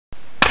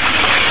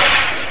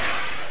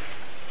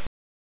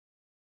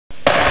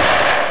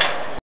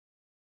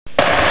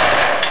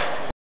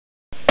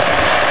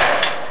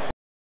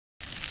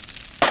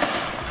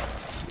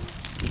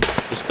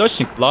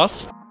Istochnik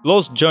Plus,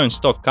 closed joint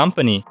stock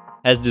company,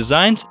 has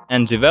designed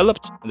and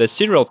developed the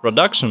serial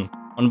production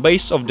on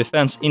base of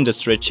defense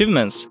industry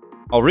achievements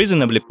of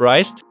reasonably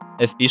priced,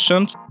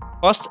 efficient,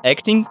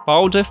 fast-acting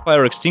powder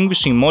fire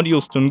extinguishing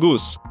modules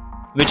Tungus,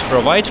 which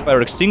provide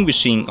fire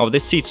extinguishing of the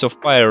seeds of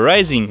fire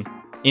rising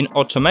in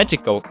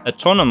automatical,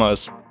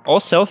 autonomous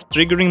or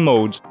self-triggering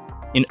mode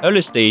in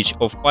early stage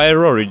of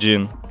fire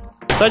origin.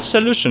 Such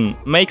solution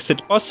makes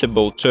it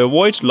possible to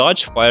avoid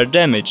large fire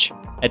damage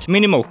at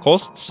minimal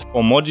costs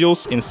for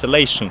modules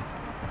installation.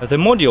 The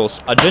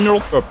modules are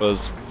general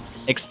purpose,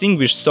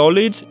 extinguish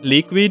solid,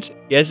 liquid,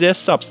 gaseous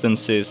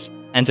substances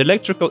and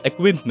electrical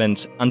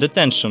equipment under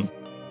tension,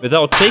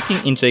 without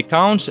taking into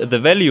account the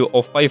value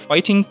of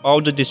firefighting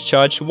powder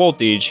discharge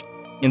voltage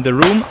in the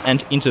room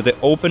and into the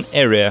open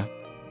area.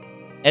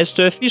 As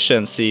to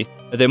efficiency,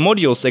 the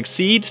modules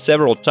exceed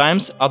several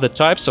times other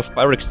types of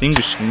fire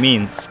extinguishing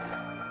means.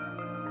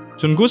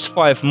 Tungus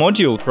 5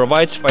 module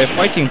provides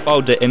firefighting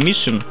powder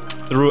emission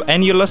through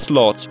annular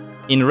slot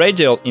in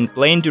radial in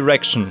plane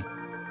direction.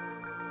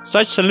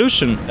 Such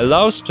solution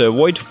allows to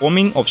avoid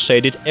forming of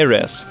shaded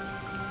areas.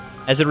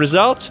 As a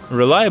result,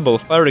 reliable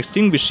fire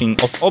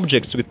extinguishing of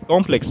objects with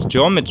complex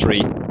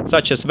geometry,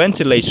 such as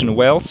ventilation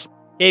wells,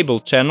 cable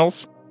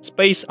channels,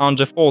 space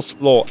under false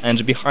floor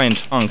and behind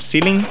hung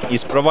ceiling,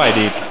 is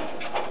provided.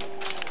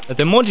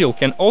 The module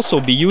can also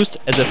be used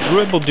as a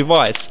throwable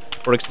device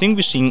for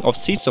extinguishing of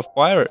seeds of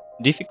fire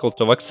difficult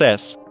of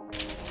access.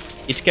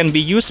 It can be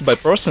used by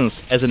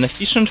persons as an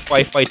efficient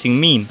firefighting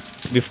mean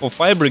before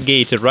fire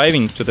brigade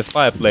arriving to the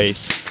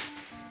fireplace.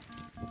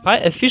 High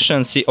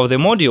efficiency of the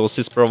modules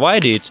is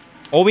provided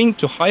owing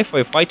to high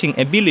firefighting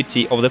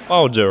ability of the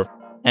powder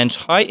and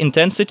high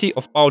intensity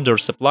of powder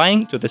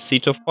supplying to the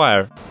seat of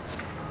fire.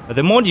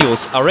 The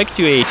modules are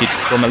actuated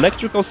from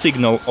electrical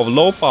signal of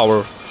low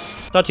power.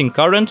 Starting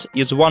current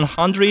is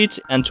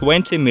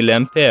 120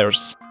 mA.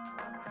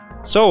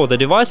 So the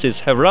devices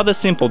have rather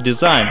simple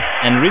design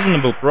and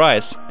reasonable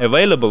price,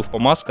 available for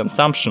mass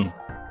consumption.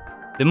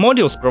 The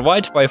modules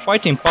provide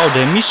firefighting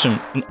powder emission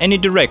in any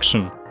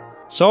direction,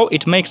 so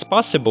it makes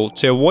possible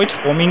to avoid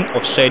forming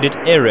of shaded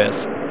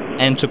areas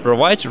and to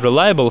provide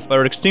reliable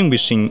fire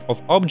extinguishing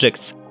of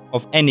objects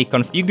of any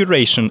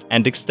configuration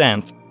and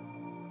extent.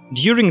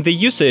 During the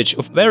usage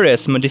of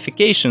various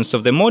modifications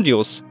of the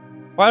modules,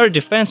 fire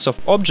defense of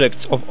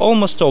objects of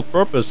almost all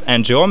purpose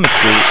and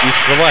geometry is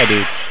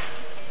provided.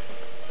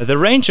 The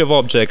range of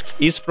objects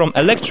is from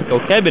electrical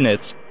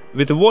cabinets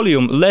with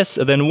volume less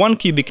than 1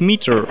 cubic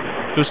meter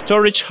to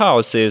storage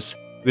houses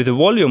with a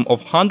volume of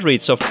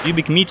hundreds of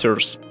cubic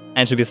meters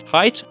and with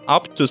height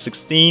up to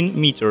 16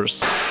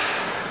 meters.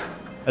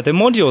 The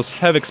modules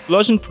have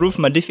explosion-proof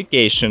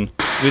modification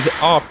with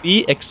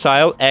RP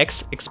Exile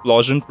X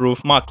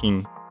explosion-proof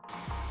marking.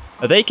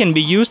 They can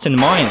be used in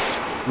mines,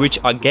 which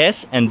are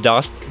gas and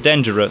dust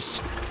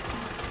dangerous.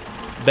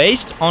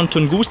 Based on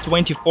Tungus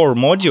 24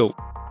 module,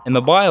 a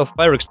mobile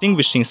fire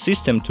extinguishing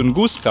system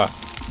Tunguska,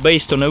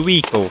 based on a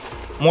vehicle,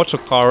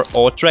 motorcar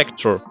or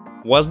tractor,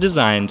 was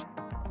designed.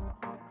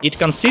 It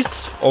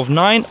consists of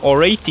 9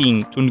 or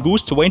 18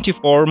 Tungus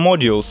 24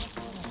 modules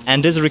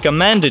and is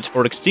recommended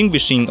for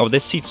extinguishing of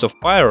the seeds of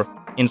fire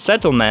in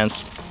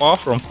settlements far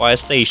from fire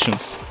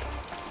stations.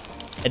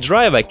 A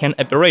driver can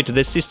operate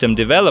the system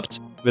developed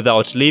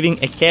without leaving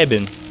a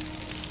cabin.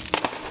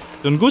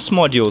 Tungus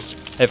modules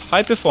have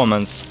high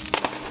performance.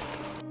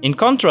 In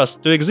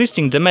contrast to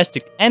existing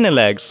domestic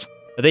analogues,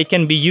 they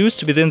can be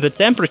used within the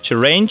temperature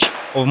range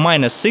of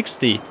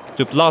 -60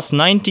 to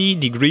 +90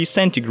 degrees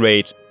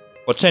centigrade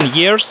for 10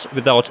 years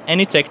without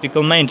any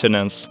technical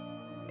maintenance.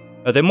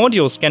 The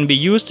modules can be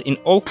used in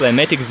all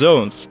climatic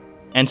zones,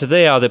 and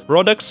they are the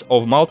products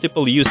of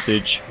multiple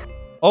usage.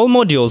 All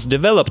modules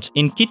developed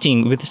in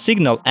kitting with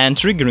signal and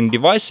triggering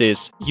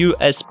devices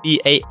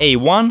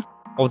USPAA1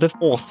 of the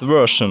 4th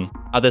version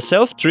are the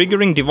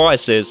self-triggering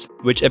devices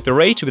which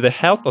operate with the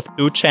help of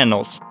 2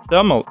 channels,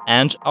 thermal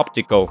and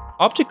optical.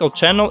 Optical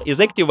channel is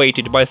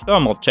activated by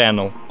thermal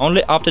channel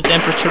only after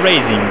temperature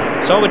raising,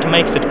 so it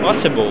makes it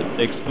possible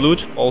to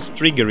exclude false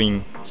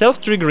triggering.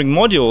 Self-triggering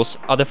modules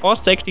are the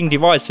fast-acting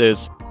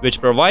devices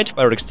which provide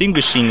fire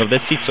extinguishing of the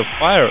seeds of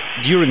fire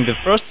during the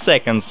first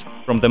seconds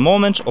from the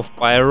moment of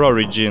fire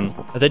origin.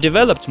 The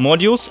developed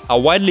modules are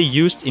widely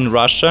used in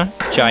Russia,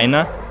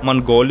 China,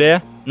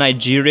 Mongolia,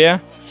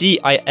 Nigeria,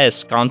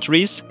 CIS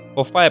countries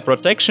for fire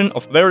protection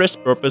of various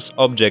purpose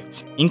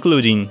objects,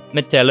 including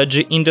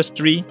metallurgy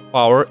industry,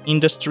 power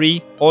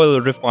industry, oil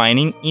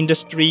refining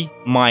industry,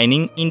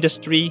 mining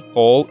industry,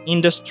 coal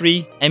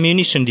industry,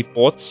 ammunition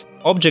depots,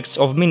 objects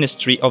of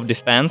Ministry of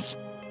Defense,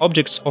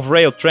 objects of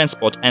rail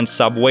transport and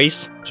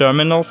subways,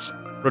 terminals,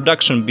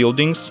 production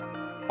buildings,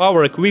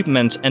 power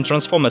equipment and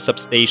transformer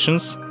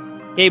substations,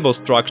 cable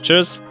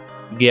structures,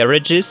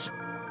 garages,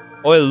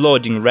 oil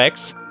loading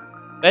racks,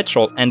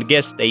 petrol and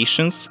gas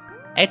stations,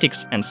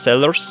 attics and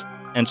cellars,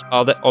 and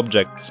other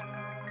objects.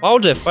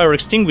 Powder fire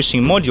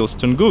extinguishing modules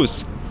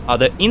Tungus are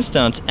the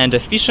instant and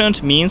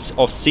efficient means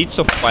of seeds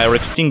of fire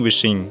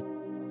extinguishing.